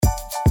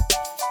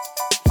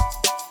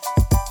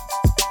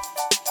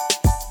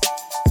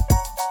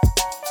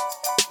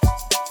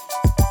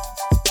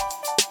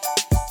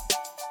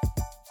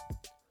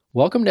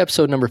Welcome to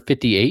episode number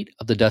 58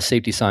 of the Dust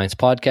Safety Science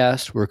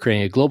Podcast. We're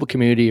creating a global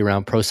community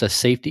around process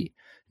safety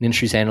and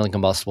industries handling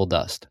combustible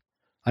dust.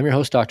 I'm your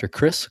host, Dr.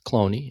 Chris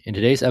Cloney. In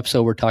today's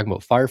episode, we're talking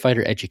about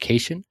firefighter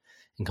education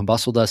and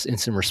combustible dust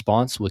incident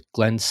response with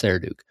Glenn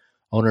Serduch,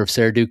 owner of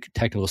Serduch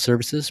Technical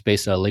Services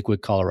based out of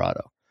Lakewood,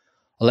 Colorado.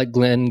 I'll let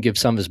Glenn give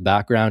some of his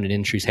background in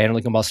industries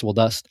handling combustible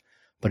dust,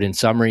 but in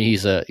summary,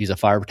 he's a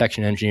fire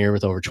protection engineer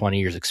with over 20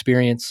 years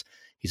experience.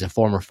 He's a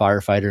former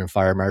firefighter and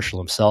fire marshal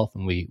himself,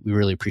 and we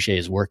really appreciate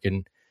his work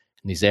in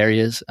these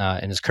areas.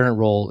 And his current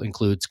role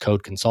includes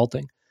code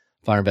consulting,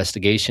 fire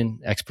investigation,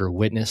 expert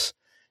witness,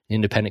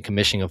 independent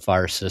commissioning of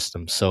fire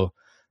systems. So,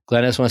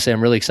 Glenn, I just want to say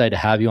I'm really excited to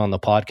have you on the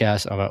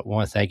podcast. I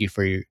want to thank you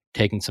for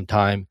taking some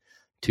time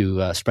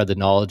to spread the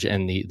knowledge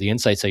and the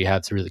insights that you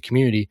have through the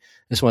community.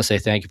 I just want to say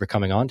thank you for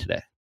coming on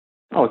today.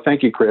 Oh,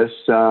 thank you, Chris.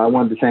 I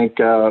wanted to thank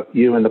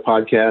you and the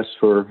podcast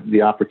for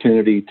the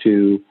opportunity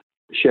to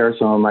share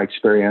some of my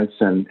experience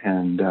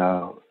and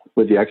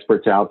with the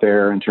experts out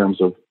there in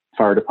terms of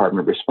fire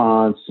department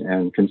response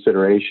and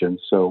consideration.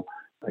 So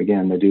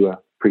again, I do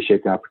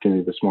appreciate the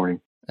opportunity this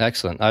morning.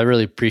 Excellent. I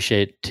really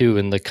appreciate it too.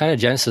 And the kind of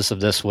genesis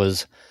of this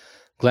was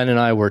Glenn and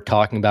I were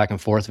talking back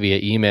and forth via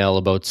email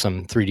about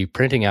some 3D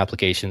printing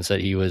applications that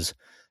he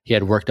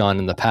had worked on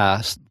in the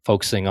past,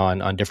 focusing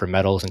on different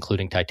metals,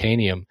 including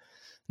titanium.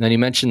 And then he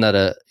mentioned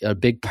that a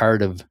big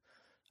part of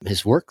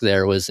his work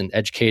there was in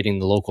educating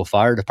the local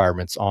fire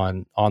departments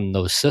on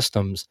those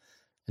systems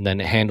and then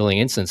handling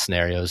incident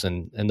scenarios.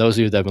 And those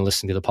of you that have been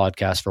listening to the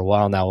podcast for a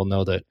while now will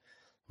know that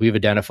we've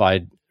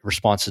identified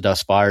response to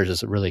dust fires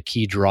as a really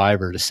key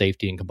driver to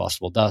safety and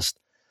combustible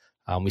dust.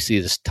 We see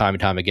this time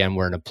and time again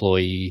where an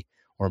employee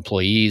or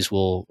employees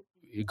will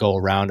go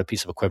around a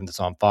piece of equipment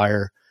that's on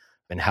fire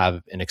and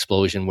have an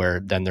explosion where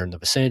then they're in the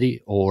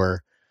vicinity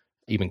or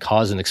even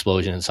cause an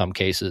explosion in some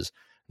cases.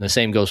 And the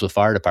same goes with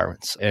fire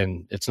departments.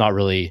 And it's not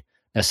really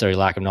necessarily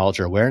lack of knowledge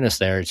or awareness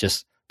there. It's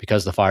just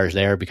because the fire's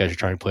there, because you're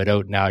trying to put it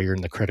out, now you're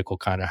in the critical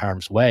kind of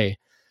harm's way.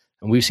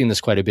 And we've seen this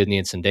quite a bit in the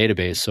incident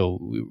database. So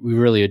we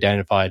really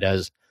identified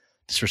as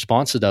this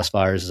response to dust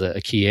fires is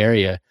a key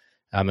area.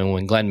 And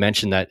when Glenn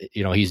mentioned that,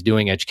 he's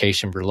doing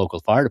education for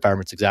local fire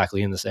departments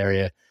exactly in this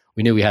area,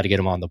 we knew we had to get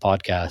him on the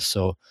podcast.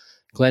 So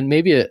Glenn,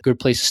 maybe a good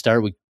place to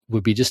start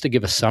would be just to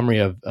give a summary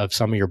of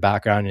some of your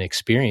background and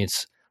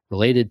experience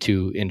related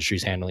to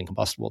industries handling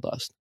combustible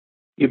dust.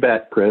 You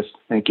bet, Chris.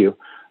 Thank you.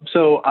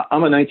 So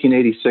I'm a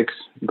 1986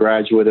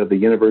 graduate of the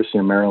University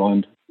of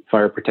Maryland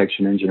Fire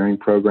Protection Engineering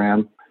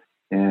Program,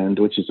 and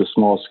which is a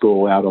small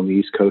school out on the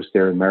East Coast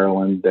there in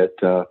Maryland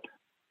that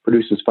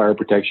produces fire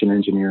protection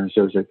engineers.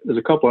 There's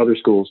a couple other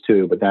schools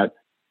too, but that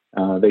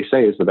they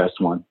say is the best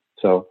one.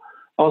 So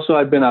also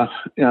I've been a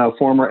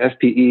former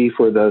FPE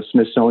for the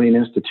Smithsonian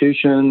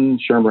Institution,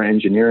 Schirmer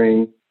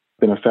Engineering,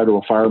 been a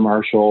federal fire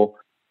marshal,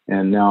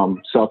 and now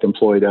I'm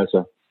self-employed as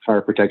a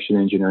fire protection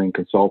engineering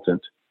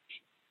consultant.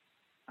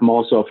 I'm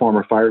also a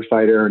former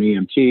firefighter and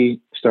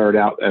EMT, started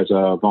out as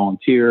a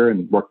volunteer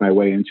and worked my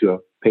way into a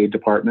paid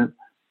department.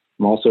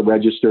 I'm also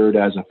registered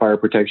as a fire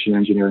protection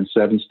engineer in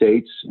 7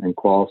 states and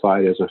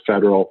qualified as a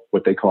federal,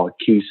 what they call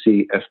a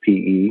QC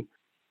FPE.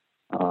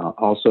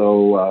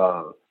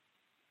 Also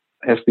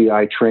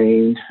FBI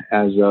trained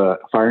as a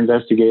fire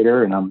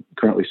investigator, and I'm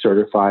currently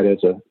certified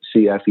as a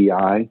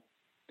CFEI.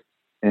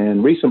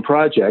 And recent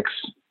projects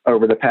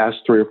over the past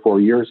 3 or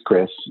 4 years,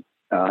 Chris,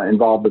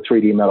 involved the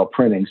 3D metal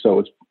printing. So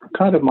it's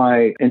kind of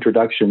my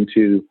introduction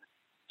to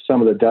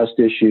some of the dust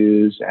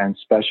issues and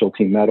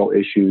specialty metal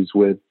issues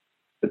with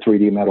the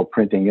 3D metal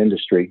printing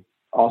industry.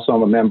 Also,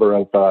 I'm a member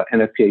of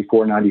NFPA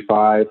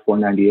 495,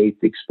 498,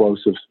 the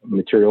Explosive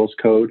Materials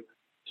Code.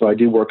 So I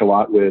do work a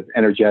lot with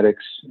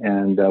energetics,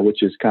 and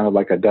which is kind of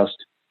like a dust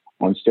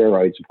on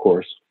steroids, of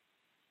course.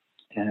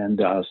 And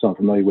so I'm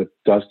familiar with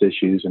dust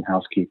issues and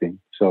housekeeping.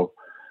 So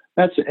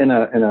that's in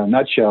a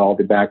nutshell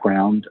the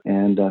background.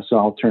 And so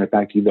I'll turn it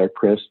back to you there,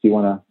 Chris. Do you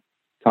want to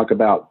talk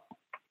about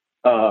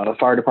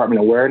fire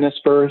department awareness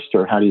first,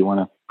 or how do you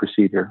want to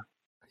proceed here?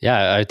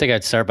 Yeah, I think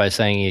I'd start by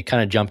saying you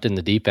kind of jumped in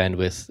the deep end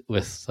with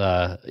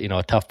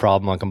a tough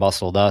problem on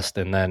combustible dust,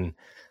 and then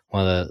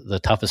one of the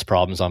toughest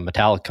problems on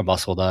metallic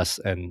combustible dust,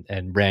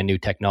 and brand new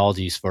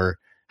technologies for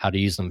how to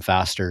use them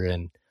faster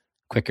and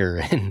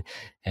quicker and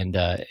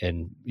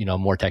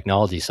more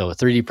technology. So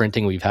 3D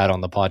printing we've had on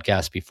the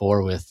podcast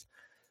before with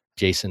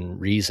Jason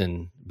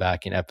Reason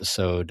back in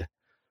episode,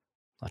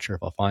 not sure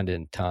if I'll find it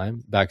in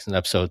time, back in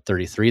episode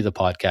 33 of the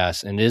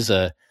podcast, and is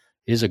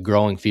a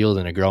growing field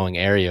and a growing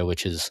area,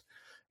 which is,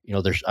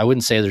 I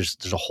wouldn't say there's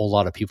a whole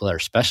lot of people that are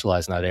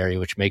specialized in that area,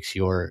 which makes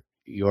your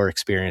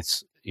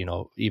experience,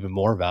 even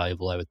more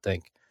valuable, I would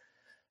think.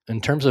 In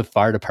terms of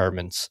fire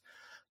departments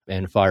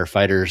and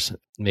firefighters,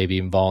 maybe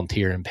even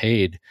volunteer and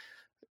paid,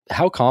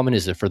 how common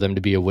is it for them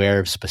to be aware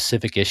of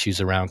specific issues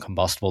around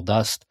combustible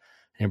dust,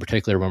 in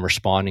particular when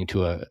responding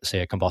to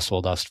a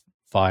combustible dust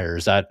fire?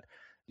 Is that,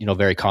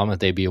 very common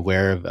that they be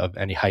aware of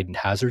any heightened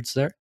hazards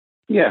there?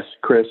 Yes,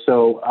 Chris.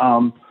 So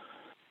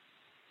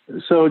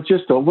So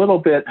just a little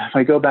bit, if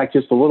I go back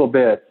just a little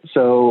bit.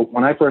 So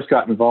when I first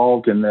got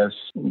involved in this,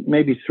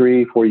 maybe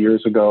 3-4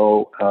 years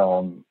ago,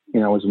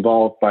 I was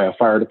involved by a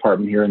fire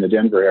department here in the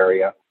Denver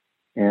area.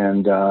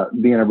 And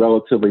being a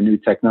relatively new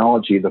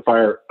technology, the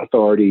fire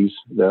authorities,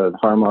 the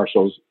fire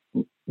marshals,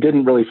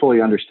 didn't really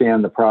fully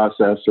understand the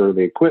process or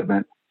the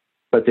equipment,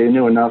 but they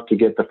knew enough to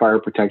get the fire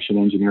protection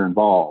engineer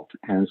involved.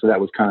 And so that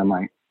was kind of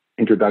my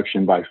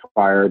introduction by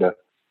fire to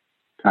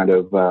kind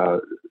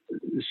of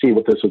see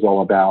what this was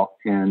all about.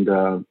 And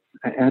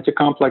it's a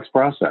complex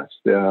process.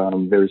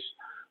 There's,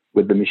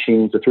 with the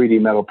machines, the 3D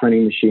metal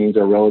printing machines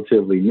are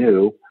relatively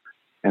new,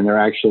 and they're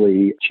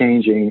actually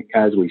changing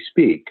as we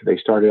speak. They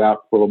started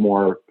out a little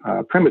more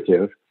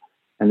primitive,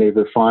 and they've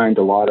refined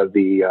a lot of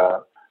the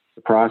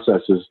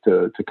processes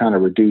to kind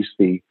of reduce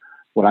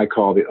what I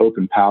call the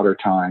open powder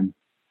time.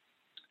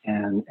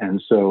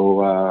 And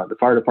so the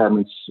fire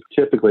departments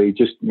typically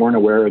just weren't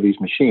aware of these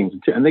machines,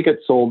 and they get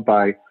sold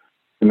by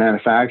the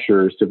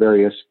manufacturers to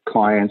various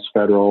clients,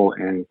 federal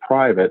and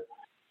private.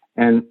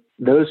 And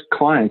those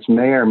clients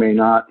may or may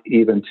not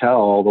even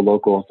tell the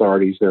local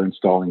authorities they're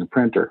installing a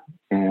printer.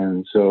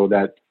 And so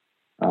that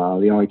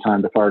the only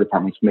time the fire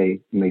departments may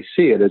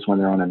see it is when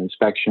they're on an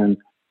inspection.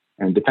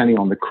 And depending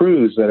on the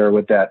crews that are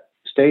with that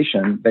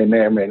station, they may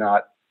or may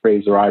not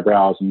raise their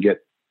eyebrows and get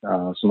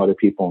some other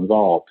people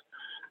involved.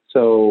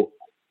 So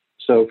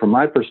from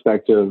my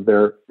perspective,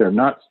 they're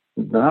not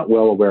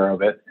well aware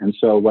of it. And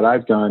so what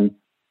I've done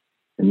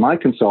in my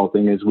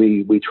consulting is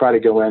we try to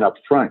go in up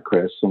front,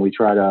 Chris, and we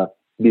try to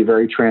be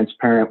very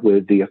transparent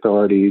with the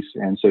authorities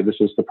and say, this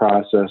is the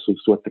process, this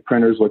is what the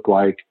printers look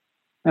like.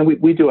 And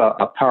we do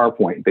a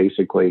PowerPoint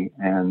basically,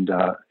 and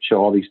show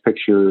all these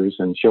pictures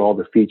and show all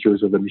the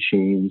features of the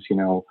machines.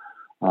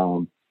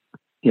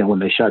 When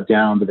they shut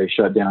down, do they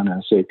shut down in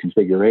a safe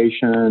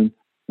configuration?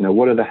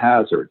 What are the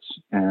hazards?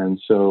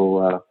 And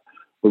so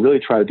we really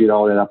try to do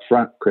all that up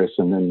front, Chris,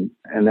 and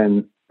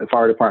then the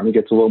fire department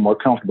gets a little more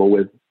comfortable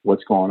with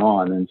what's going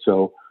on. And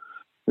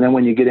then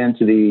when you get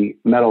into the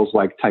metals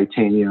like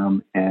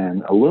titanium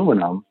and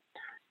aluminum,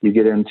 you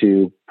get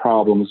into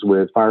problems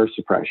with fire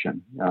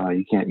suppression.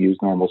 You can't use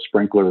normal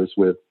sprinklers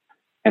with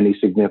any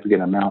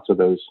significant amounts of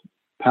those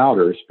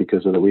powders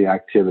because of the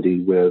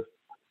reactivity with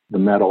the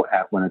metal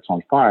when it's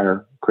on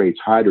fire creates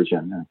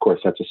hydrogen. And of course,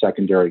 that's a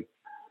secondary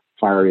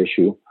fire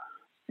issue.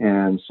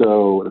 And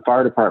so the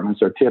fire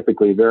departments are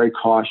typically very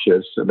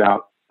cautious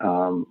about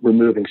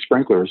removing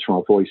sprinklers from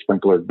a fully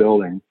sprinklered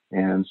building.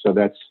 And so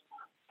that's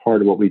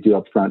part of what we do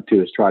up front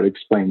too, is try to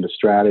explain the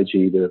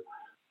strategy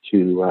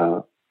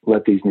to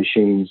let these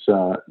machines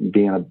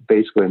be in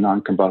basically a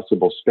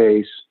non-combustible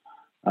space.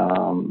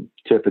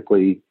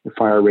 Typically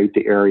fire rate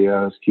the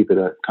areas, keep it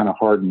kind of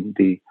harden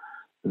the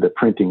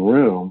printing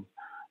room.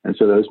 And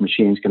so those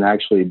machines can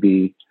actually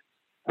be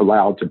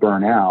allowed to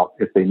burn out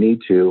if they need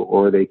to,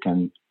 or they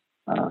can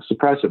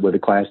suppress it with a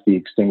Class D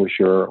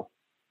extinguisher,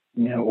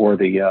 or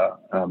the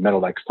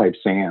Metal X type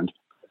sand.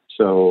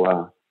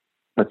 So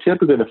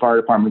typically the fire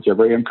departments are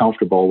very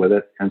uncomfortable with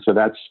it. And so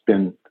that's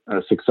been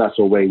a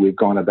successful way we've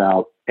gone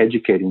about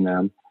educating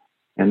them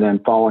and then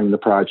following the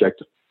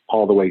project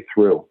all the way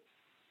through.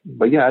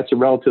 But yeah, it's a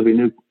relatively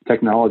new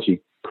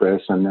technology,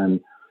 Chris. And then,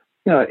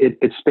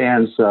 it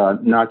spans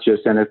not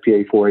just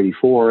NFPA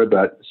 484,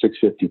 but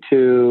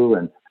 652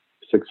 and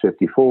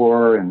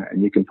 654,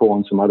 and you can pull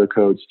in some other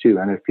codes too,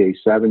 NFPA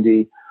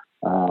 70.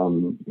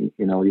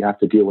 You have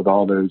to deal with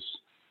all those,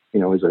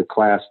 is it a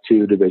Class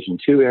 2 Division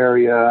 2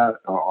 area?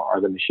 Or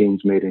are the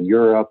machines made in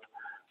Europe?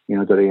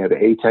 Do they have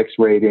ATEX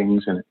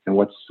ratings? And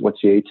what's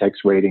the ATEX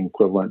rating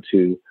equivalent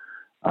to?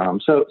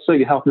 So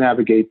you help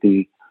navigate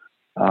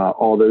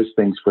all those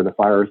things for the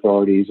fire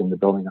authorities and the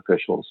building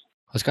officials.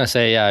 I was going to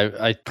say, yeah,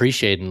 I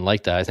appreciate and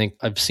like that. I think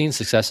I've seen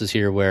successes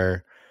here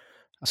where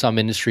some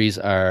industry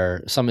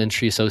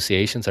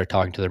associations are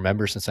talking to their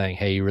members and saying,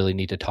 hey, you really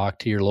need to talk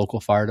to your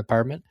local fire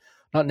department.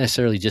 Not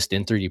necessarily just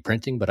in 3D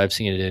printing, but I've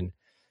seen it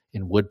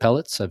in wood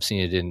pellets. I've seen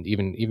it in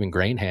even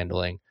grain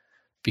handling,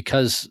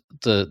 because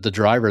the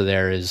driver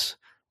there is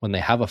when they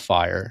have a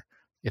fire,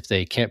 if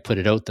they can't put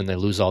it out, then they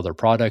lose all their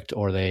product,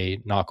 or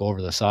they knock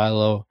over the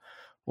silo,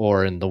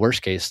 or in the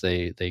worst case,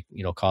 they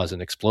cause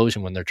an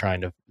explosion when they're trying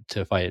to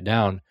fight it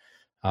down.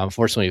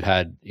 Unfortunately, we've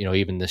had,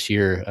 even this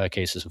year,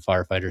 cases of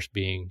firefighters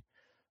being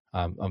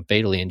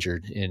fatally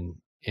injured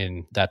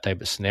in that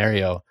type of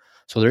scenario.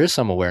 So there is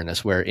some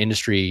awareness where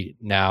industry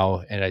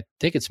now, and I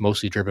think it's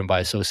mostly driven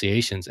by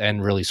associations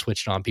and really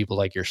switched on people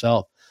like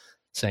yourself,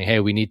 saying, hey,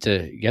 we need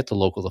to get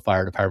the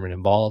fire department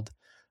involved,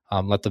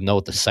 let them know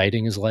what the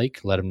siting is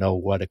like, let them know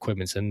what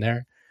equipment's in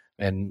there,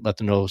 and let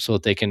them know so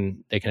that they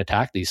can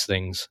attack these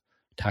things.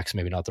 Attack's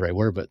maybe not the right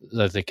word, but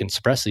that they can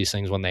suppress these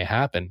things when they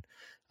happen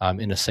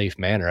in a safe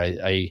manner.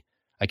 I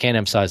can't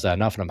emphasize that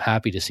enough, and I'm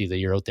happy to see that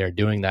you're out there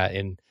doing that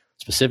in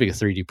specific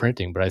 3D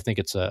printing, but I think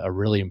it's a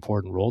really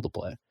important role to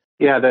play.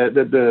 Yeah,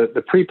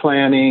 the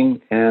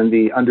pre-planning and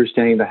the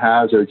understanding the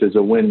hazards is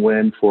a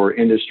win-win for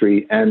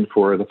industry and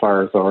for the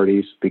fire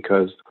authorities,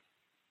 because,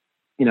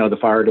 the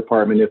fire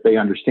department, if they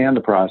understand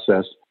the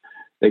process,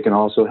 They can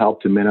also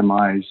help to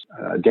minimize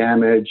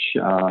damage,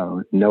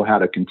 know how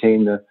to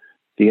contain the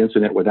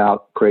incident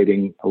without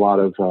creating a lot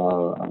of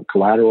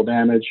collateral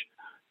damage.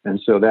 And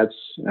so that's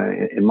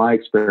in my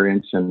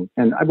experience, and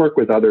I work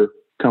with other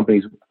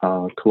companies,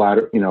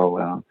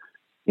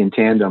 in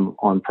tandem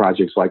on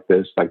projects like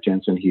this, like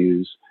Jensen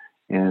Hughes.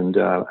 And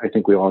I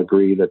think we all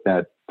agree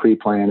that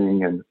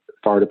pre-planning and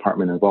fire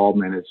department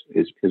involvement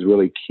is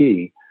really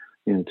key,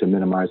 to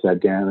minimize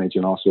that damage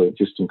and also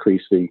just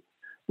increase the,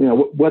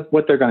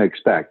 what they're going to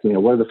expect.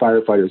 What are the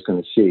firefighters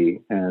going to see?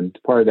 And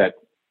part of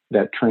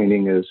that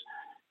training is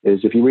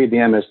if you read the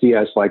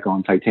MSDS, like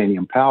on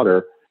titanium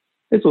powder,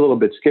 it's a little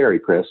bit scary,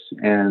 Chris.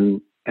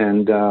 And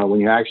when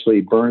you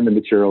actually burn the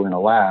material in a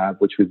lab,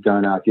 which we've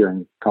done out here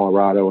in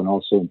Colorado and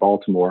also in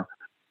Baltimore,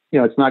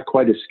 it's not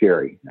quite as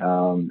scary.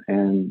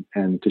 And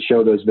to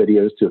show those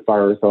videos to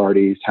fire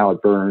authorities, how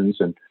it burns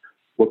and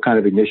what kind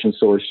of ignition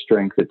source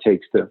strength it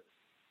takes to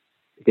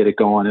get it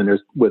going. And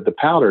with the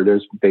powder,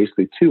 there's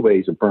basically two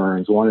ways it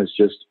burns. One is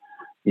just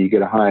you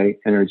get a high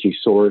energy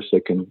source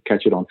that can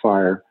catch it on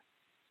fire,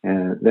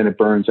 and then it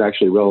burns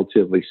actually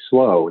relatively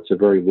slow. It's a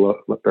very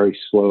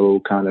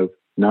slow kind of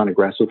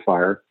non-aggressive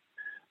fire.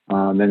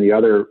 Then the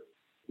other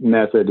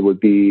method would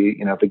be,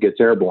 if it gets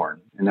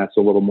airborne, and that's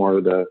a little more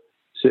of the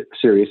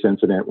serious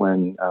incident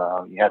when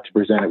you have to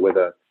present it with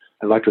an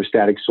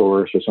electrostatic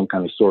source or some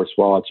kind of source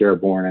while it's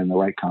airborne and the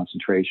right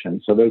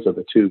concentration. So those are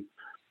the two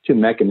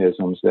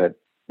mechanisms that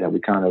we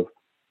kind of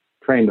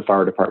train the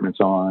fire departments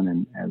on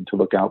and to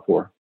look out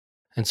for.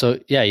 And so,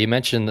 yeah, you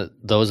mentioned that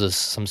those are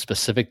some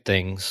specific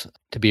things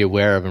to be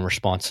aware of in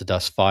response to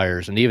dust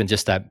fires, and even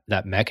just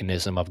that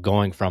mechanism of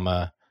going from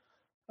a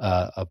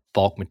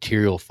bulk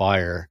material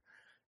fire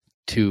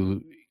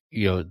to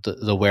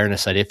the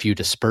awareness that if you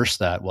disperse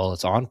that while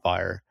it's on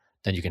fire,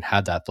 then you can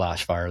have that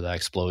flash fire, that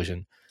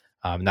explosion.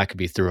 And that could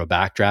be through a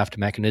backdraft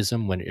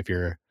mechanism if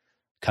you're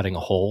cutting a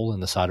hole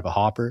in the side of a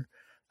hopper.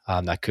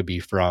 That could be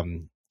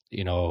from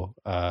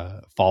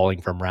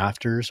falling from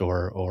rafters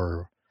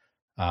or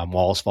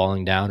walls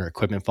falling down or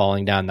equipment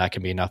falling down. That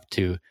can be enough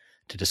to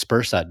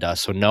disperse that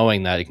dust. So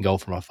knowing that it can go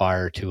from a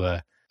fire to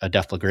a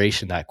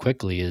deflagration that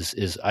quickly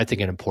is I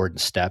think an important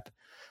step.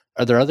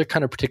 Are there other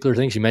kind of particular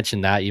things? You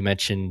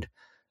mentioned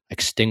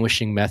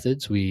extinguishing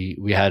methods. We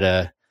had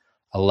a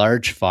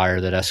large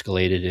fire that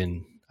escalated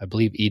in, I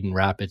believe, Eden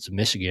Rapids,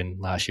 Michigan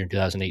last year in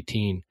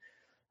 2018,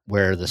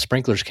 where the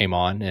sprinklers came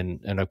on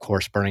and of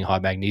course, burning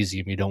hot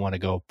magnesium, you don't want to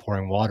go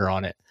pouring water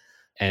on it.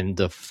 And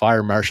the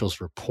fire marshal's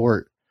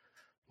report,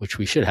 which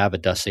we should have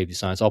at Dust Safety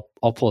Science,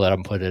 I'll pull that up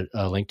and put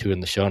a link to it in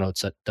the show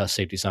notes at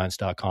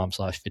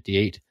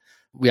dustsafetyscience.com/58.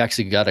 We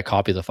actually got a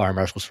copy of the fire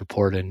marshal's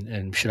report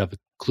and should have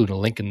included a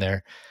link in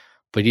there.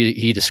 But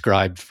he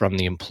described from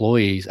the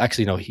employees,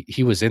 actually, no,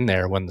 he was in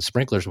there when the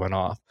sprinklers went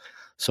off.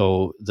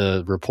 So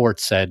the report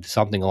said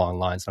something along the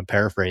lines, I'm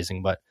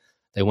paraphrasing, but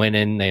they went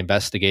in, they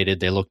investigated,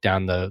 they looked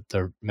down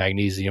the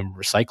magnesium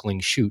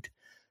recycling chute.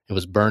 It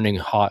was burning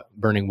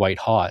white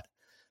hot.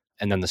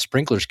 And then the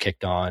sprinklers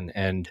kicked on,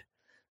 and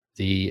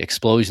the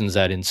explosions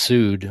that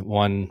ensued,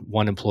 one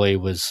employee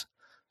was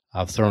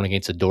thrown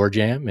against a door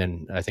jamb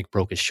and I think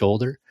broke his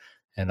shoulder.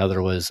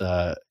 Another was,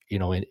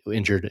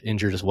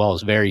 injured as well.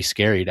 It's very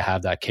scary to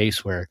have that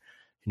case where,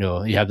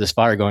 you have this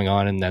fire going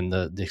on and then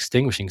the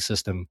extinguishing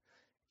system,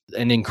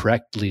 an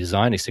incorrectly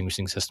designed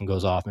extinguishing system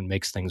goes off and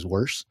makes things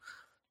worse.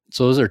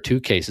 So those are two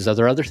cases. Are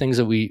there other things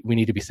that we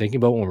need to be thinking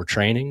about when we're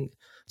training?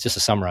 Just to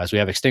summarize, we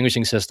have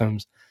extinguishing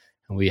systems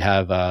and we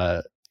have,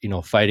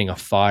 fighting a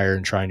fire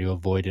and trying to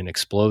avoid an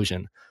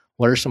explosion.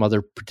 What are some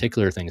other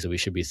particular things that we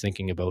should be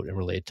thinking about and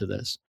relate to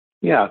this?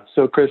 Yeah.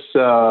 So Chris,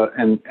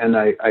 and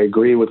I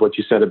agree with what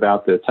you said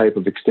about the type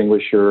of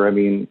extinguisher. I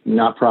mean,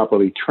 not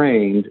properly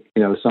trained,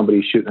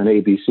 somebody shooting an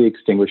ABC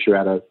extinguisher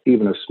at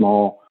even a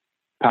small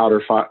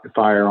powder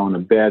fire on a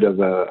bed of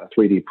a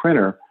 3D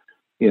printer,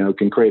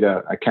 can create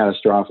a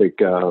catastrophic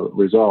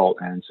result.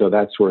 And so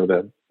that's where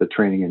the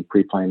training and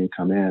pre-planning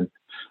come in.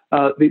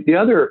 The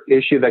other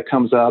issue that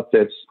comes up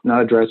that's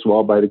not addressed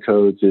well by the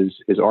codes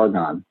is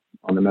argon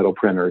on the metal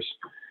printers.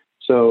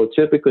 So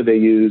typically they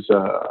use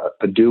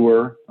a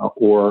dewar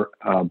or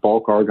a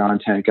bulk argon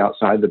tank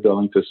outside the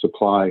building to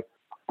supply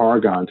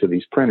argon to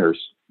these printers.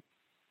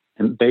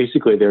 And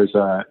basically there's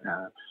an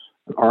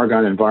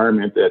argon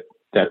environment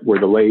that where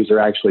the laser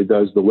actually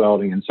does the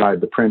welding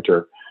inside the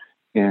printer.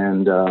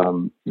 And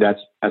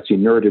that's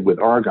inerted with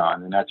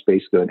argon, and that's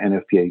basically an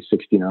NFPA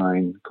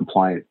 69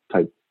 compliant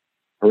type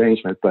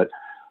arrangement. But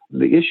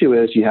the issue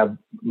is you have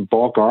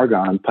bulk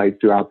argon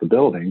piped throughout the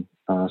building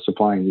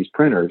supplying these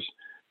printers.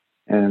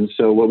 And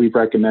so what we've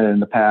recommended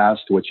in the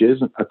past, which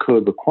isn't a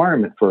code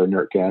requirement for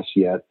inert gas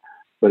yet,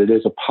 but it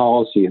is a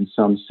policy in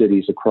some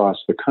cities across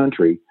the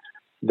country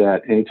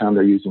that anytime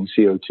they're using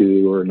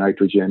CO2 or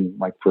nitrogen,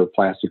 like for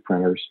plastic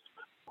printers,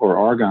 or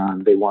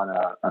argon, they want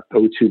a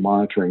O2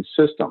 monitoring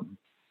system.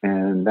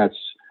 And that's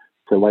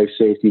for life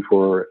safety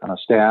for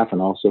staff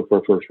and also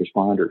for first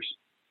responders.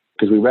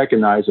 Because we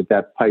recognize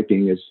that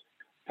piping is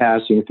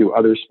passing through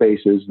other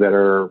spaces that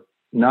are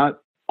not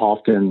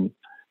often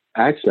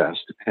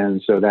accessed.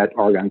 And so that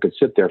argon could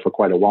sit there for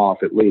quite a while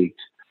if it leaked.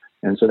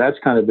 And so that's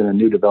kind of been a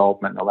new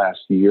development in the last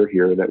year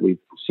here, that we've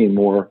seen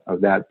more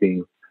of that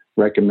being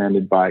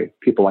recommended by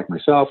people like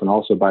myself and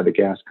also by the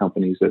gas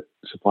companies that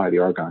supply the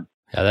argon.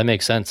 Yeah, that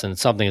makes sense. And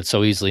it's something that's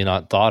so easily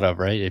not thought of,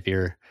 right? If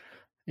you're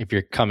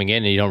coming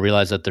in and you don't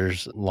realize that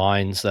there's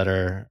lines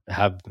that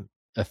have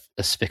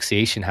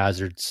asphyxiation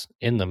hazards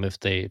in them if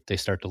they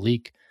start to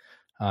leak,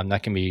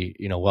 that can be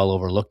well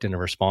overlooked in a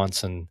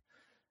response and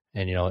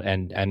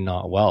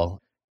not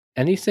well.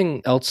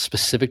 Anything else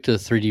specific to the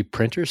 3D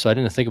printer? So I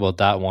didn't think about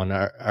that one,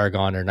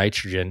 argon or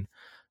nitrogen.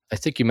 I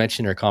think you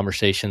mentioned in our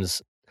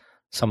conversations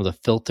some of the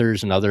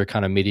filters and other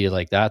kind of media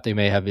like that. They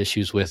may have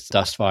issues with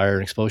dust, fire,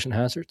 and explosion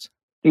hazards.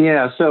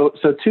 Yeah, so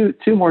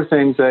two more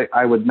things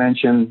I would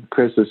mention,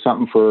 Chris, is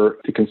something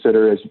to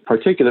consider is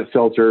particulate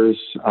filters.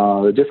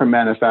 The different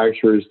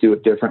manufacturers do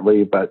it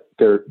differently, but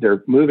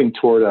they're moving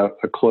toward a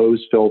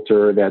closed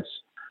filter that's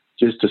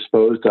just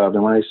disposed of.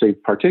 And when I say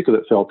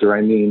particulate filter,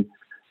 I mean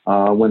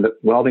when the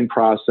welding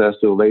process,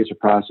 the laser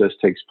process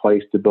takes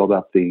place to build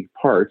up the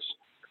parts,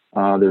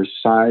 there's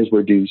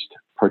size-reduced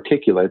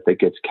particulate that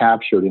gets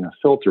captured in a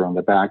filter on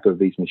the back of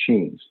these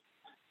machines.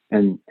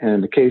 And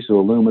in the case of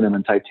aluminum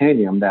and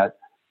titanium,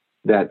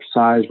 that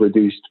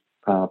size-reduced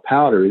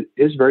powder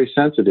is very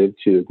sensitive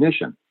to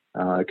ignition.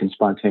 It can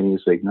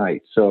spontaneously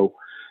ignite. So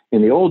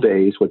in the old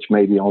days, which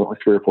may be only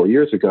 3 or 4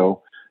 years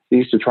ago, they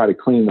used to try to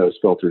clean those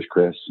filters,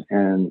 Chris,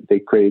 and they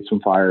created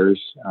some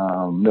fires.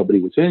 Nobody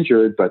was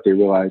injured, but they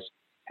realized,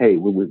 hey,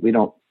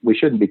 we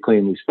shouldn't be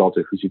cleaning these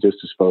filters because you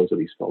just dispose of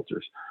these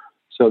filters.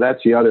 So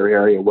that's the other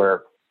area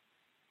where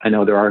I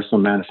know there are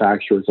some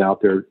manufacturers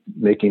out there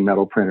making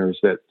metal printers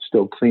that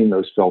still clean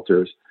those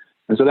filters.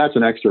 And so that's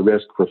an extra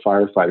risk for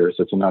firefighters.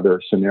 It's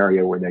another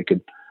scenario where they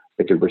could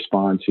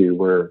respond to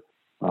where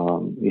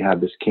you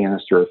have this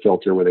canister or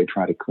filter where they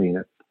try to clean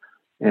it.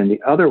 And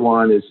the other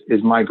one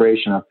is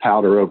migration of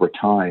powder over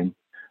time.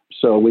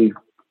 So we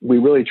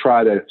really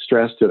try to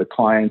stress to the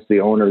clients, the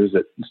owners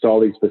that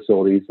install these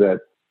facilities, that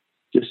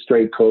just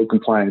straight code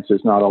compliance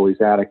is not always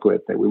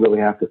adequate, that we really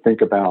have to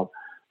think about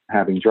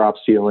having drop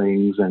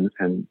ceilings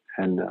and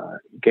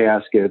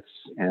gaskets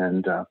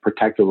and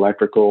protected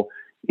electrical,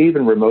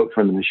 even remote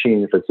from the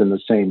machine if it's in the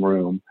same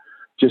room,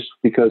 just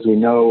because we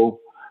know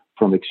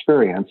from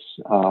experience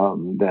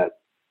that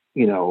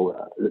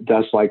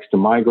dust likes to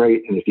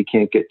migrate, and if you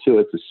can't get to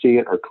it to see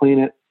it or clean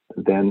it,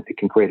 then it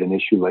can create an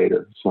issue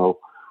later. So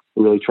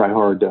we really try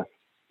hard to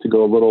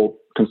go a little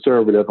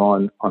conservative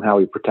on how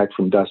we protect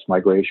from dust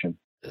migration.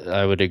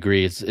 I would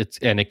agree.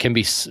 And it can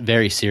be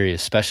very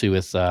serious, especially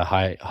with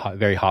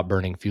very hot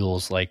burning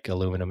fuels like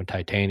aluminum and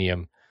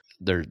titanium.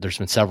 There's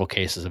been several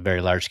cases of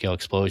very large scale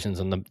explosions,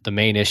 and the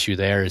main issue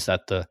there is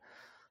that the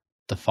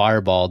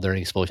fireball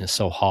during explosion is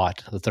so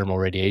hot, the thermal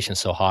radiation is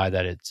so high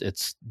that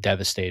it's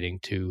devastating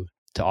to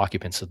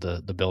occupants of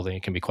the building.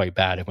 It can be quite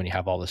bad when you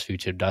have all this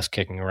fugitive dust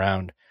kicking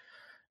around.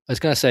 I was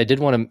going to say, I did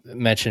want to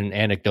mention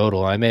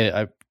anecdotal.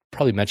 I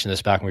probably mentioned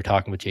this back when we were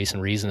talking with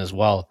Jason Reason as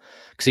well,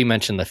 because he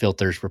mentioned the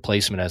filter's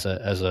replacement as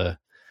a,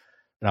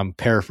 and I'm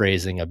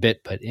paraphrasing a bit,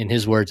 but in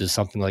his words, is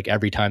something like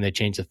every time they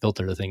change the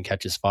filter, the thing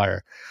catches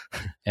fire.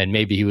 And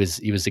maybe he was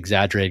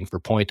exaggerating for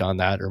point on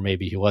that, or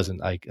maybe he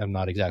wasn't. I'm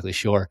not exactly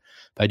sure.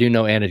 But I do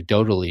know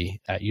anecdotally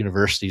at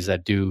universities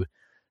that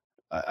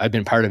I've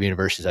been part of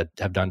universities that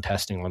have done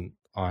testing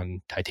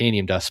on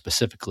titanium dust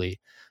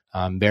specifically,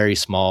 very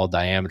small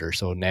diameter,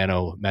 so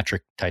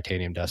nanometric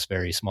titanium dust,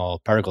 very small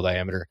particle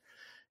diameter.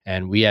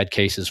 And we had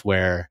cases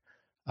where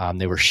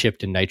they were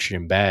shipped in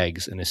nitrogen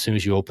bags, and as soon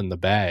as you open the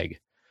bag,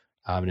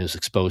 and it was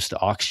exposed to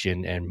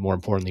oxygen and, more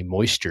importantly,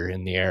 moisture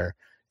in the air,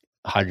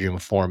 hydrogen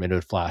would form and it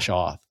would flash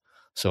off.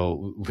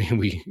 So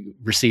we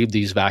received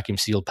these vacuum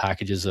sealed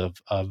packages of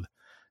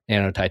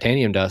nano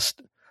titanium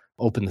dust,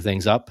 open the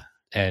things up,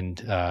 and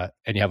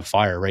you have a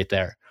fire right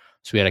there.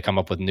 So we had to come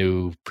up with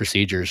new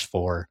procedures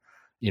for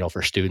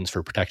students,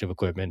 for protective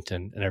equipment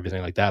and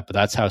everything like that. But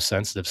that's how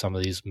sensitive some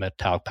of these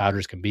metallic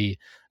powders can be,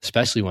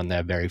 especially when they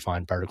have very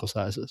fine particle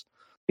sizes.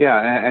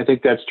 Yeah, I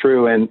think that's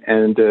true.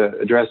 And to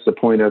address the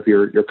point of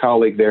your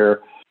colleague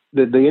there,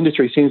 the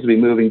industry seems to be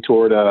moving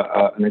toward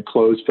an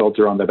enclosed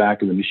filter on the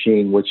back of the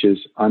machine, which is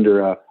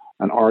under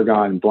an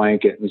argon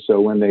blanket. And so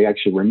when they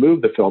actually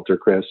remove the filter,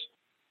 Chris,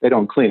 they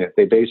don't clean it.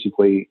 They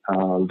basically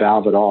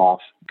valve it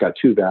off. Got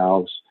 2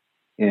 valves.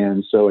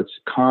 And so it's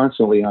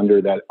constantly under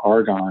that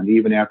argon,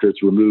 even after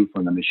it's removed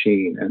from the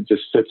machine, and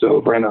just sits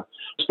over in a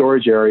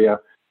storage area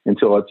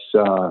until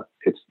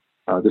it's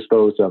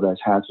disposed of as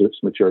hazardous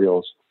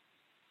materials.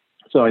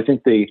 So I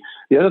think the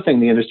other thing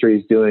the industry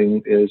is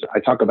doing is, I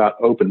talk about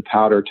open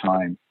powder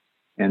time.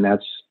 And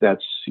that's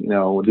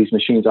these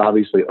machines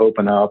obviously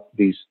open up,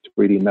 these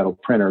 3D metal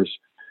printers,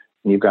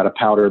 and you've got a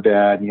powder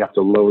bed and you have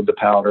to load the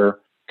powder.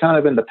 Kind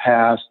of in the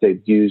past,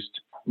 they've used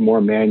more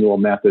manual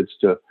methods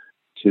to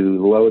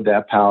load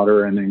that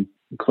powder and then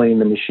clean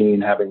the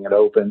machine, having it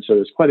open. So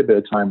there's quite a bit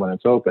of time when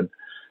it's open.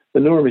 The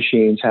newer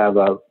machines have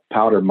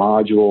powder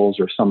modules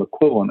or some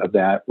equivalent of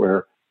that,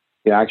 where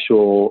the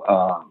actual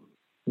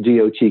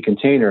DOT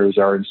containers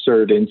are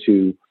inserted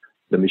into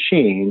the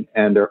machine,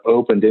 and they're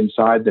opened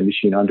inside the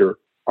machine under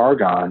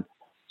argon.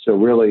 So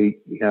really,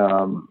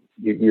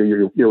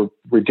 you're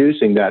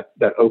reducing that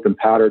open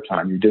powder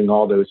time. You're doing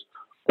all those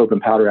open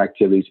powder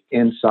activities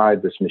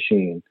inside this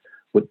machine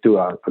through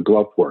a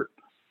glove port.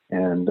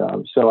 And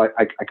so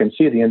I can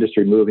see the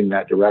industry moving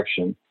that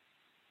direction,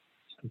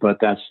 but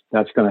that's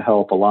going to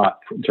help a lot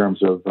in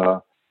terms of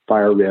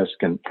fire risk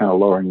and kind of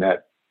lowering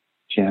that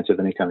chance of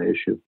any kind of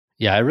issue.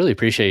 Yeah, I really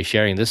appreciate you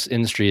sharing. This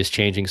industry is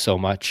changing so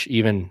much.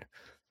 Even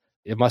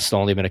it must have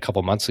only been a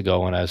couple months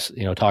ago when I was,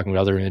 talking with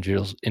other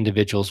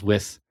individuals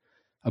with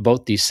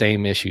about these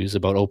same issues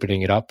about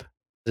opening it up,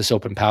 this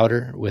open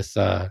powder with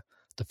the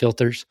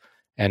filters.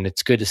 And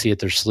it's good to see that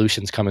there's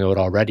solutions coming out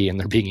already and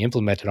they're being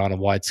implemented on a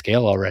wide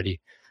scale already.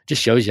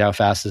 Just shows you how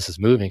fast this is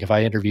moving. If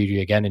I interviewed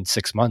you again in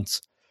 6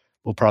 months,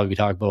 we'll probably be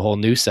talking about a whole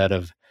new set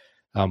of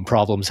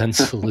problems and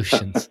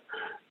solutions.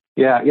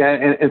 Yeah.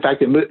 And in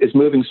fact, it's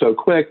moving so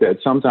quick that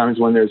sometimes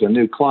when there's a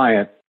new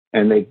client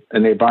and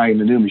they're buying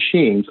the new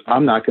machines,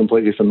 I'm not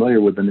completely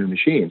familiar with the new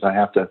machines. I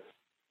have to,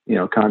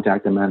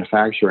 contact the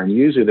manufacturer, and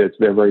usually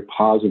they're very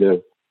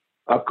positive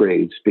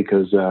upgrades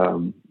because,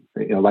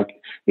 like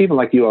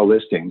UL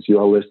listings.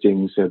 UL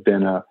listings have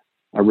been a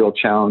real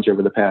challenge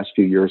over the past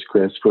few years,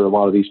 Chris, for a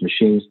lot of these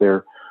machines.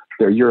 They're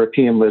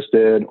European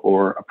listed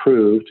or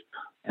approved,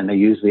 and they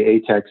use the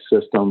ATEX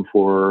system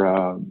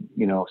for,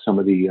 some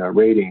of the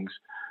ratings.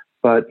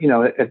 But,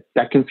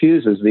 that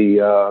confuses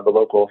the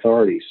local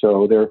authorities.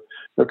 So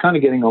they're kind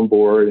of getting on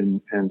board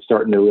and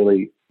starting to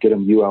really get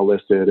them UL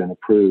listed and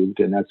approved.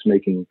 And that's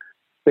making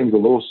things a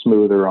little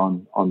smoother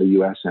on the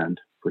U.S.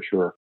 end for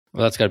sure.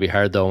 Well, that's got to be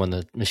hard, though, when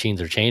the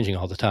machines are changing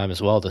all the time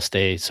as well to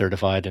stay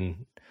certified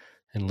and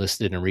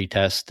listed and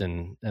retest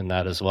and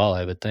that as well,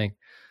 I would think.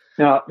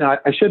 Now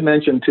I should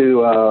mention,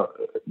 too,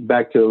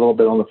 back to a little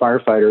bit on the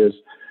firefighter is,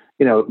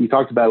 we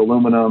talked about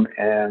aluminum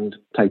and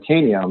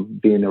titanium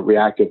being a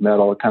reactive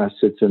metal. It kind of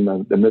sits in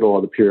the middle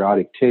of the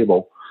periodic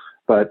table.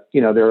 But,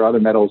 there are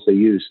other metals they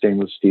use,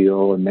 stainless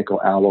steel and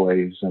nickel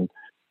alloys and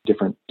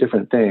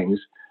different things.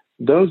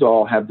 Those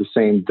all have the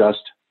same dust,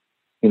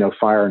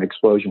 fire and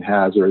explosion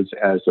hazards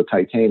as the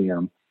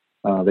titanium.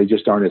 They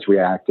just aren't as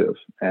reactive.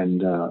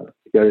 And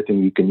the other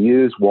thing, you can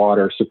use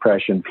water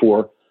suppression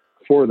for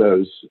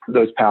those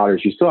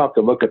powders. You still have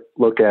to look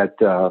at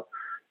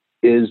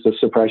is the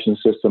suppression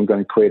system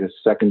going to create a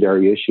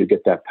secondary issue,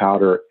 get that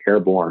powder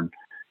airborne?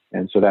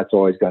 And so that's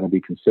always going to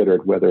be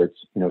considered, whether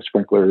it's,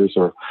 sprinklers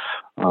or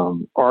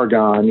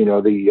argon.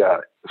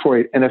 The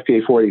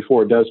NFPA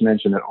 484 does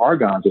mention that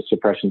argon's a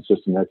suppression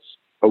system that's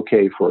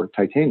okay for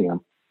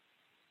titanium.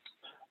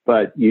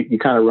 But you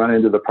kind of run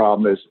into the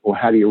problem is, well,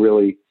 how do you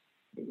really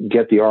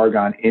get the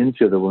argon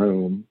into the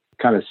room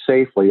kind of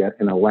safely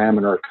in a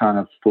laminar kind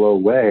of flow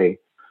way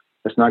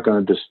that's not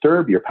going to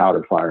disturb your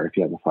powder fire if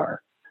you have a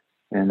fire?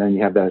 And then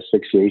you have that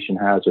asphyxiation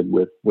hazard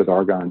with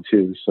argon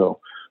too. So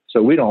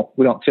we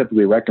don't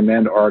typically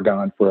recommend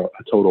argon for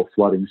a total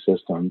flooding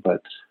system,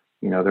 but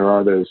there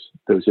are those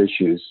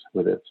issues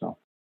with it. So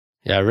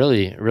yeah,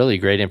 really, really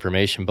great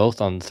information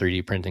both on the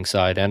 3D printing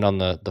side and on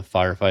the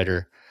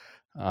firefighter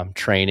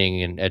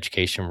training and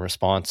education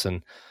response.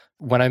 And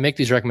when I make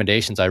these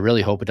recommendations, I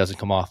really hope it doesn't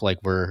come off like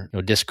we're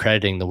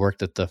discrediting the work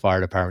that the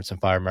fire departments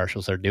and fire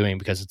marshals are doing,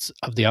 because it's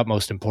of the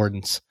utmost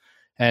importance.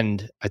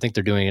 And I think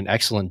they're doing an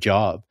excellent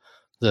job.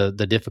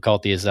 The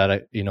difficulty is that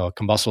a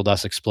combustible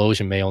dust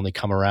explosion may only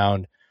come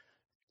around,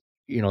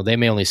 they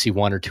may only see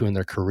one or two in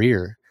their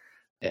career,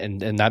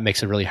 and that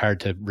makes it really hard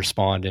to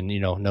respond and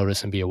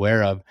notice and be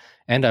aware of.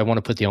 And I want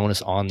to put the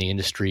onus on the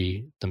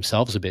industry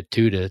themselves a bit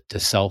too, to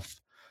self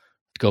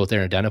go out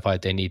there and identify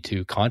that they need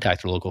to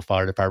contact their local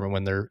fire department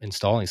when they're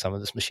installing some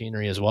of this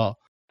machinery as well.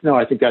 No,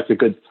 I think that's a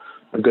good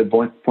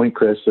point,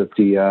 Chris. That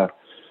the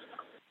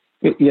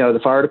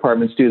fire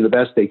departments do the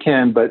best they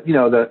can, but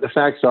the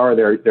facts are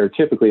they're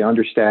typically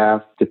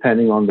understaffed.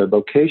 Depending on the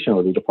location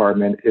of the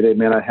department, they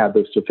may not have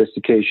the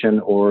sophistication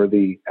or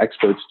the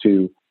experts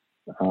to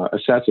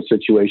assess a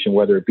situation,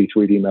 whether it be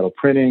 3D metal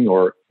printing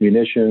or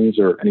munitions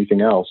or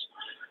anything else.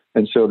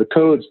 And so the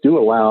codes do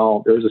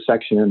allow. There's a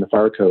section in the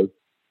fire code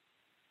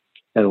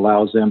that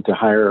allows them to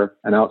hire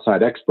an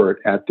outside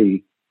expert at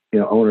the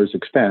owner's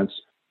expense.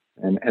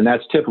 And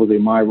that's typically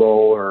my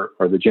role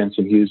or the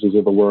Jensen Hugheses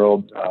of the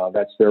world.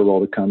 That's their role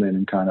to come in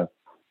and kind of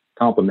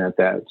complement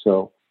that.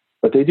 So,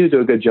 but they do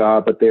a good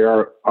job, but they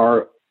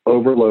are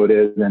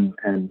overloaded.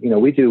 And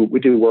we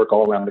do work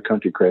all around the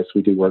country, Chris.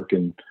 We do work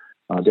in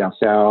down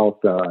south,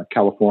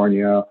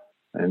 California,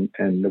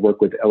 and work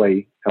with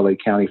LA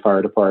County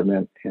Fire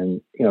Department.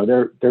 And,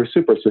 they're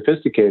super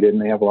sophisticated and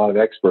they have a lot of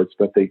experts,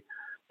 but they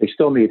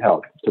still need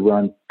help to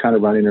run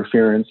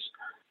interference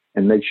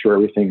and make sure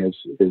everything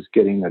is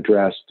getting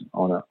addressed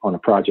on a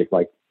project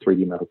like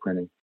 3D metal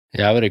printing.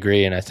 Yeah, I would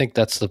agree. And I think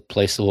that's the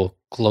place that we'll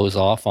close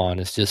off on,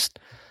 is just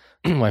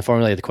when I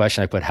formulated the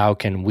question, I put, how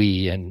can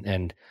we,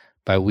 and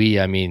by we,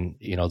 I mean,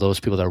 those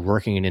people that are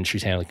working in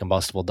industries handling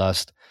combustible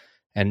dust,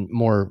 and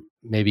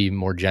maybe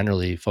more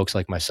generally, folks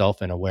like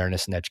myself in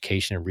awareness and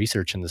education and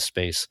research in this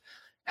space,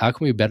 how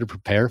can we better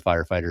prepare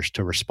firefighters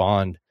to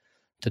respond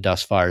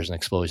dust fires and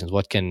explosions?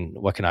 What can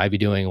I be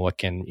doing? What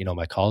can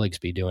my colleagues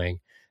be doing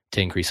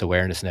to increase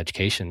awareness and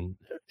education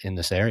in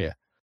this area?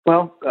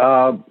 Well,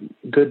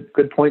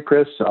 good point,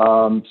 Chris.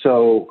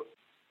 So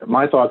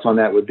my thoughts on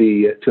that would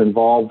be to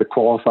involve the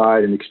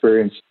qualified and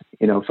experienced,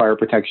 fire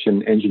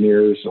protection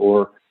engineers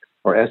or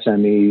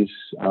SMEs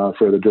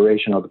for the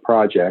duration of the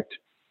project.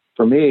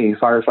 For me,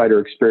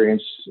 firefighter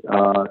experience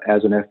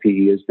as an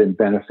FPE has been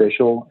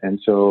beneficial, and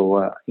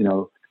so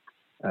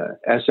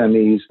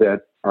SMEs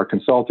that are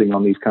consulting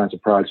on these kinds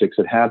of projects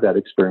that have that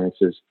experience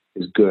is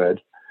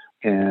good,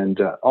 and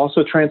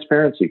also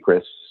transparency,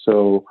 Chris.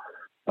 So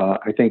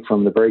I think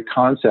from the very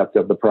concept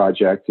of the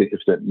project,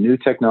 it's that new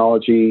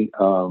technology.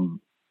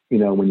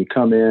 When you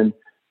come in,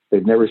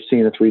 they've never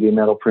seen a 3D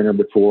metal printer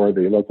before.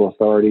 The local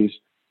authorities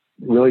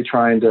really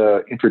trying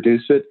to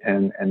introduce it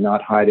and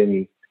not hide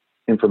any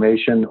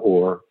information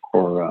or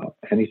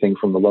anything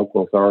from the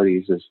local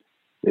authorities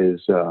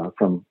is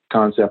from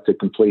concept to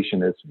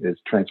completion is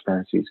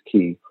transparency is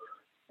key.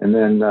 And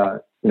then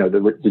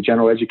the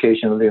general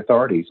education of the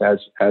authorities as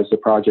the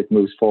project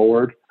moves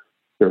forward.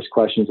 There's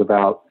questions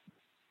about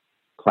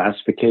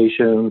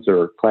classifications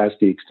or Class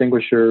D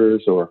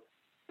extinguishers or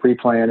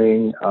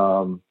pre-planning.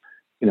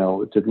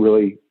 To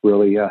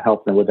really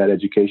help them with that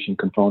education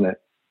component.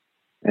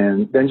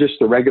 And then just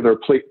the regular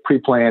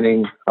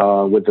pre-planning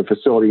with the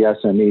facility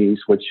SMEs,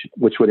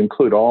 which would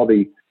include all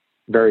the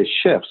various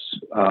shifts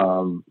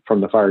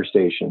from the fire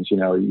stations. You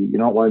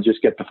don't want to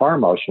just get the fire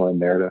marshal in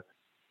there to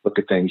look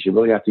at things. You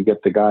really have to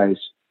get the guys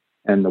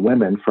and the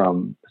women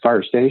from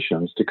fire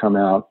stations to come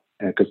out,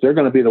 because they're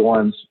going to be the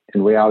ones,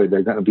 in reality,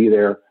 they're going to be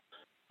there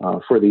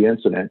for the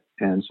incident.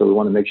 And so we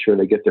want to make sure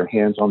they get their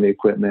hands on the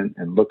equipment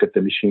and look at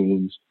the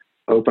machines,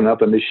 open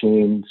up a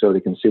machine so they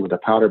can see what the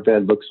powder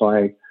bed looks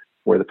like,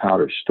 where the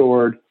powder is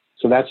stored.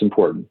 So that's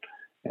important.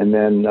 And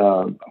then,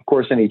 of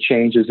course, any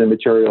changes in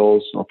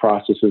materials or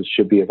processes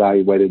should be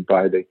evaluated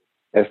by the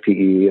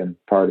FPE and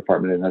fire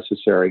department if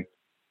necessary.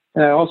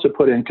 And I also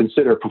put in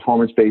consider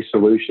performance-based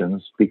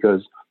solutions,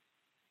 because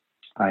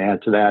I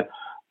add to that,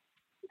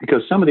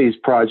 because some of these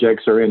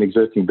projects are in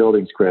existing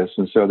buildings, Chris,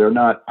 and so they're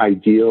not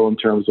ideal in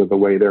terms of the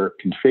way they're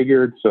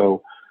configured.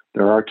 So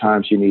there are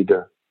times you need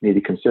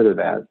to consider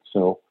that.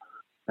 So,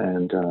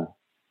 and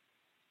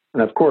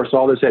of course,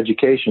 all this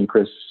education,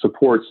 Chris,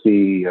 supports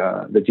the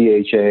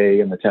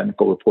DHA and the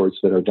technical reports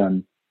that are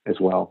done as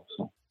well.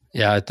 So,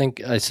 yeah, I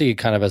think I see it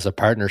kind of as a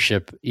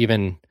partnership,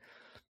 even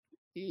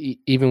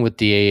with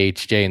the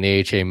AHJ, and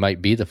the AHA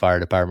might be the fire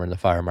department, the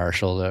fire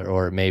marshal,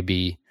 or it may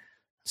be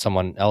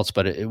someone else,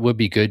 but it would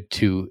be good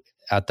to,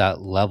 at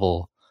that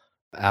level,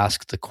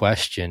 ask the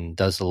question: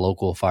 does the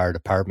local fire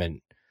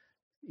department,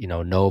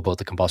 know about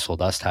the combustible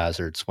dust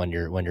hazards when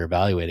you're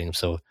evaluating them?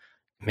 So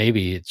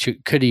maybe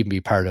it could even be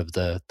part of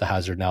the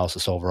hazard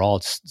analysis overall.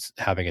 It's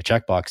having a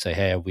checkbox say,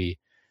 hey, have we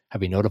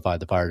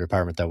notified the fire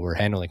department that we're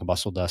handling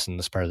combustible dust in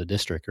this part of the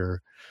district,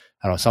 or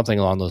I don't know, something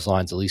along those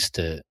lines, at least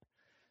because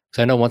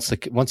I know once the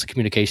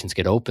communications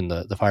get open,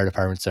 the fire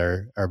departments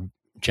are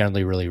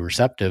generally really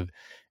receptive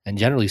and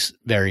generally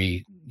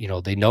very,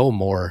 they know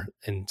more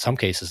in some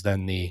cases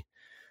than the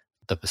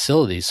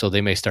facilities. So they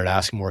may start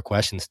asking more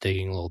questions,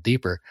 digging a little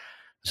deeper.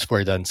 Just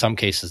where in some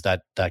cases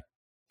that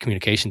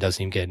communication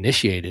doesn't even get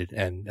initiated,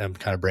 and I'm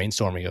kind of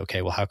brainstorming,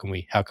 okay, well, how can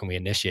we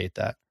initiate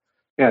that?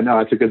 Yeah, no,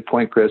 that's a good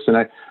point, Chris. And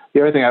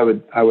the other thing I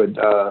would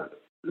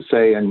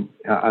say and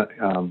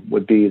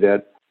would be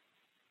that,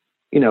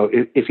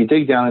 if you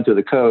dig down into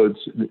the codes,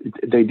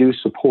 they do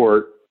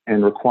support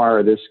and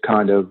require this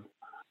kind of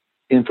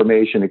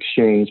information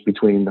exchange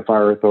between the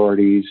fire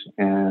authorities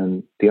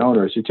and the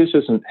owners. It just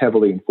isn't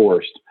heavily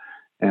enforced,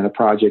 and a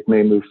project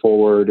may move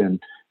forward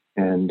and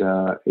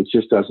it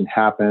just doesn't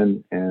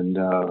happen. And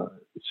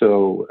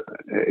so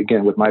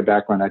again, with my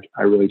background,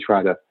 I really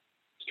try to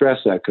stress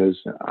that, because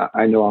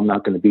I know I'm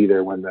not going to be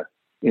there when the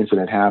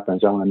incident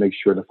happens. I want to make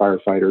sure the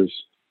firefighters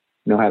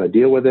know how to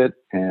deal with it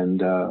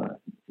and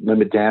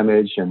limit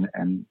damage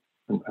and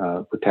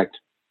protect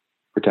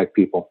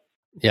people.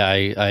 Yeah,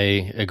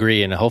 I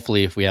agree. And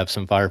hopefully if we have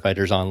some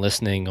firefighters on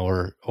listening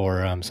or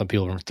some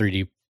people from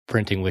 3D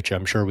printing, which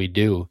I'm sure we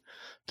do,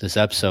 this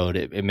episode,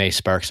 it may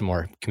spark some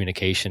more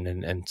communication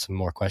and some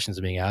more questions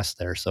being asked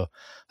there. So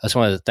I just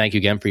wanted to thank you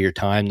again for your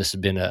time. This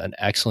has been an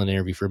excellent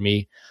interview for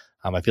me.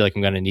 I feel like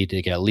I'm going to need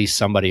to get at least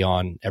somebody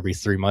on every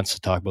 3 months to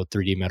talk about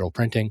 3D metal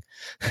printing,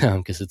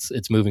 because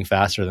it's moving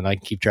faster than I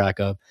can keep track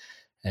of.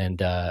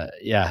 And I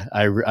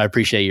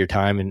appreciate your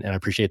time and I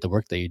appreciate the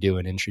work that you do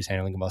in industries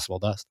handling combustible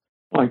dust.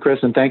 Well, and Chris,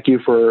 and thank you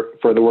for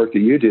the work that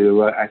you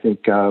do. I think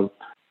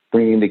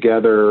bringing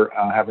together,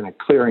 having a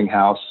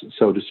clearinghouse,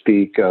 so to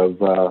speak, of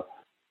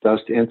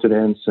dust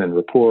incidents and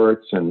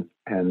reports, and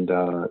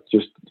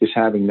just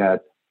having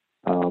that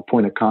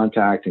point of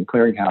contact and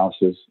clearinghouse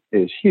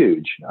is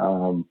huge.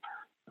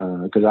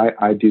 Because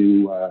I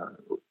do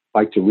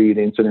like to read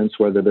incidents,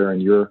 whether they're on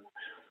your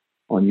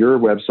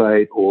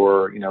website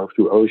or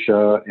through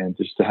OSHA, and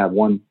just to have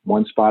one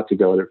spot to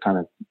go to kind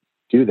of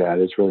do that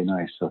is really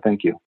nice. So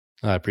thank you.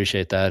 I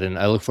appreciate that, and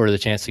I look forward to the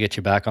chance to get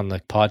you back on the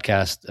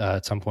podcast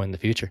at some point in the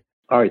future.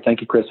 All right.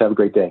 Thank you, Chris. Have a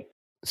great day.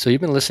 So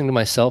you've been listening to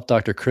myself,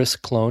 Dr. Chris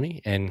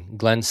Cloney, and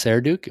Glenn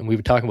Serduke, and we've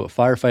been talking about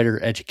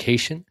firefighter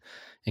education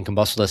and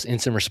combustible dust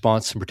incident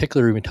response. In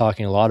particular, we've been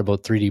talking a lot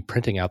about 3D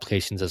printing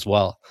applications as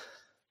well.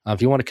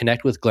 If you want to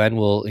connect with Glenn,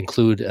 we'll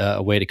include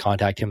a way to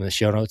contact him in the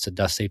show notes at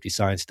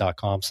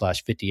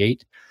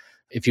dustsafetyscience.com/58.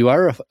 If you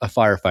are a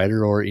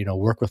firefighter or,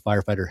 work with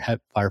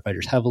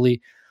firefighters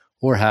heavily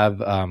or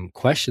have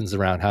questions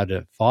around how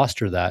to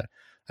foster that,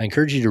 I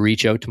encourage you to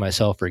reach out to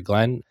myself or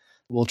Glenn.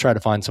 We'll try to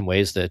find some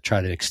ways to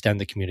try to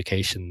extend the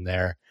communication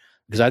there.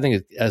 Because I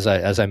think, as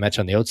I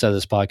mentioned on the outset of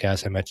this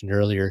podcast, I mentioned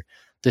earlier,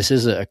 this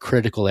is a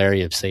critical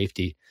area of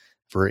safety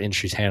for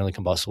industries handling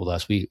combustible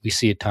dust. We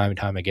see it time and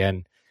time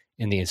again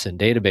in the incident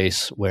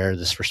database where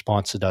this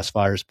response to dust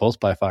fires, both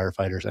by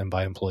firefighters and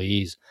by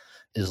employees,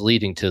 is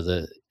leading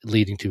to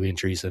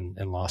injuries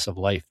and loss of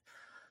life.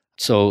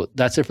 So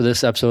that's it for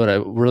this episode. I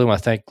really want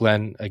to thank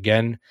Glenn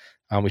again.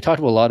 We talked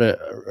about a lot of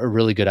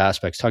really good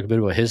aspects. Talked a bit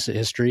about his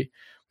history.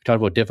 We talked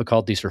about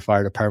difficulties for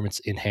fire departments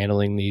in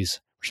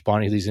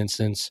responding to these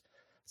incidents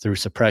through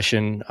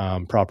suppression,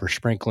 proper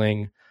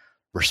sprinkling,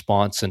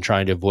 response, and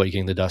trying to avoid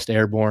getting the dust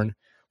airborne. We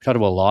talked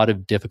about a lot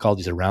of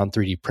difficulties around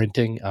 3D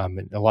printing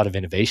and a lot of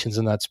innovations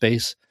in that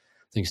space.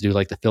 Things to do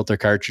like the filter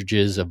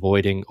cartridges,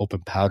 avoiding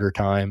open powder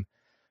time,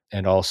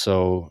 and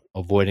also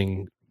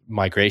avoiding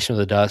migration of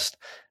the dust,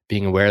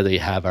 being aware that you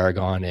have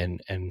argon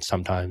and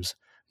sometimes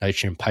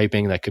nitrogen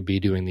piping that could be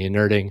doing the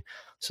inerting.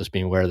 So just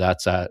being aware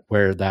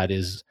where that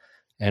is.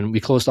 And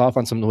we closed off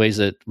on some of the ways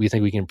that we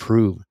think we can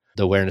improve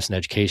the awareness and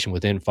education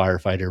within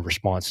firefighter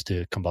response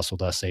to combustible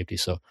dust safety.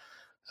 So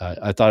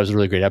I thought it was a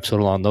really great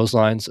episode along those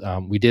lines.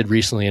 We did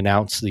recently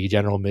announce the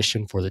general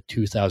mission for the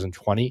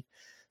 2020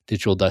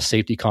 Digital Dust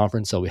Safety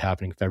Conference that will be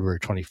happening February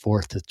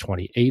 24th to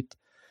 28th,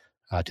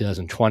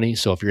 2020.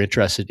 So if you're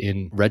interested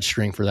in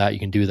registering for that, you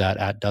can do that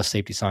at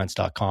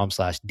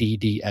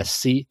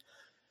dustsafetyscience.com/DDSC.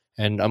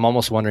 And I'm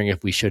almost wondering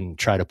if we shouldn't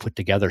try to put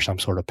together some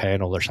sort of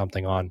panel or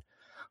something on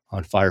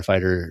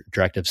firefighter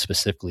directives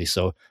specifically.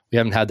 So we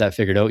haven't had that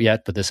figured out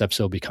yet, but this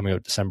episode will be coming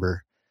out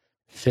December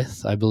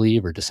 5th, I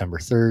believe, or December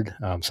 3rd,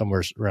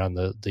 somewhere around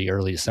the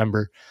early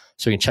December.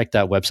 So you can check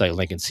that website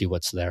link and see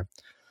what's there.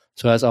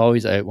 So as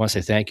always, I want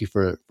to say thank you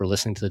for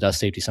listening to the Dust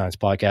Safety Science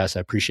Podcast. I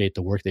appreciate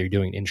the work that you're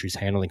doing in industries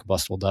handling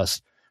combustible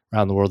dust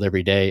around the world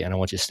every day. And I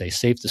want you to stay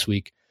safe this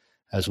week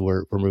as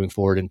we're moving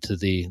forward into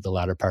the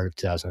latter part of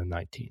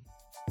 2019.